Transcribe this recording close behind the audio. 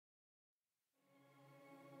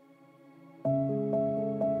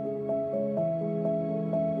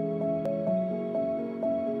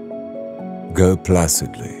Go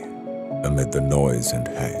placidly amid the noise and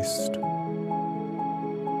haste,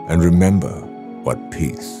 and remember what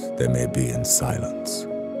peace there may be in silence.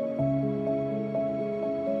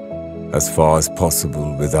 As far as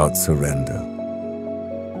possible without surrender,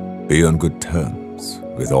 be on good terms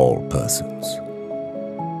with all persons.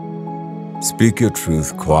 Speak your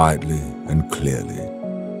truth quietly and clearly,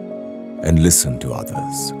 and listen to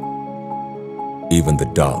others, even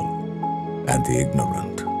the dull and the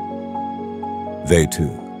ignorant. They too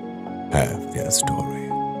have their story.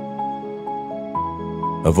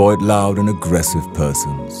 Avoid loud and aggressive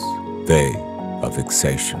persons. They are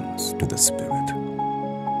vexations to the spirit.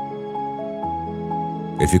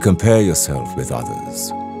 If you compare yourself with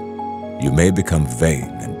others, you may become vain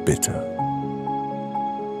and bitter.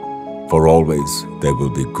 For always there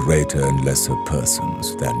will be greater and lesser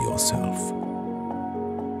persons than yourself.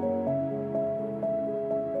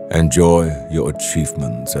 Enjoy your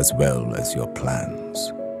achievements as well as your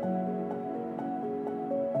plans.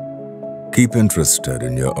 Keep interested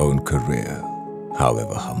in your own career,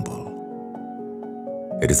 however humble.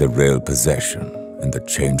 It is a real possession in the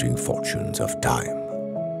changing fortunes of time.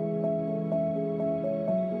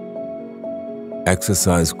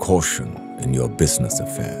 Exercise caution in your business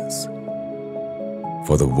affairs,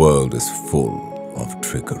 for the world is full of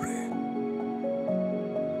trickery.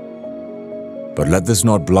 But let this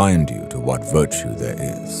not blind you to what virtue there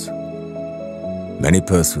is. Many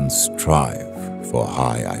persons strive for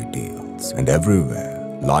high ideals, and everywhere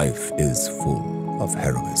life is full of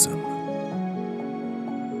heroism.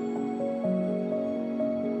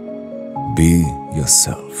 Be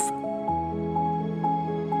yourself.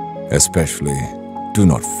 Especially, do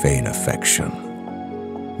not feign affection,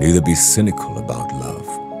 neither be cynical about love.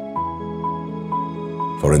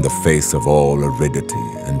 For in the face of all aridity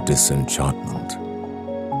and disenchantment,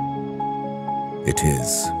 it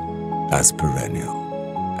is as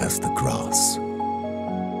perennial as the grass.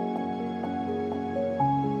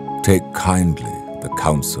 Take kindly the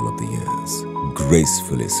counsel of the years,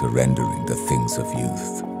 gracefully surrendering the things of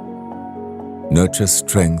youth. Nurture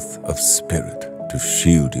strength of spirit to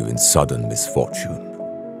shield you in sudden misfortune.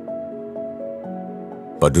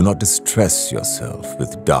 But do not distress yourself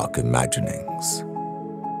with dark imaginings.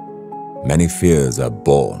 Many fears are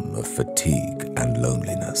born of fatigue and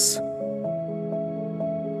loneliness.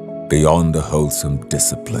 Beyond a wholesome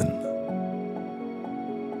discipline,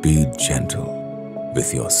 be gentle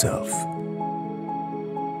with yourself.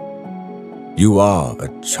 You are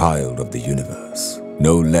a child of the universe,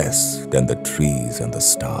 no less than the trees and the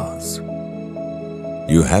stars.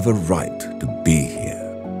 You have a right to be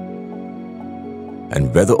here.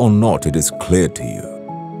 And whether or not it is clear to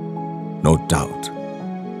you, no doubt,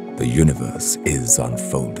 the universe is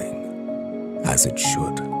unfolding as it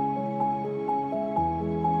should.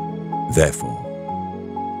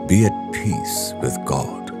 Therefore, be at peace with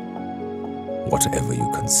God, whatever you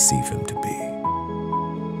conceive Him to be.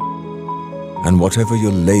 And whatever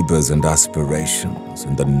your labors and aspirations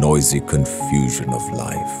in the noisy confusion of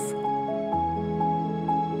life,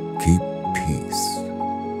 keep peace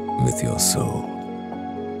with your soul.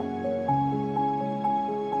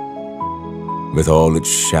 With all its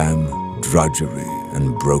sham, drudgery,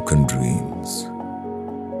 and broken dreams,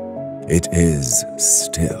 it is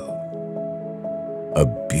still a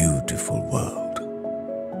beautiful world.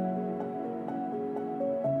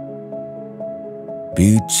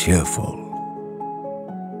 Be cheerful.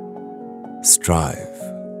 Strive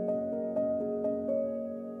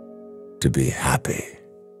to be happy.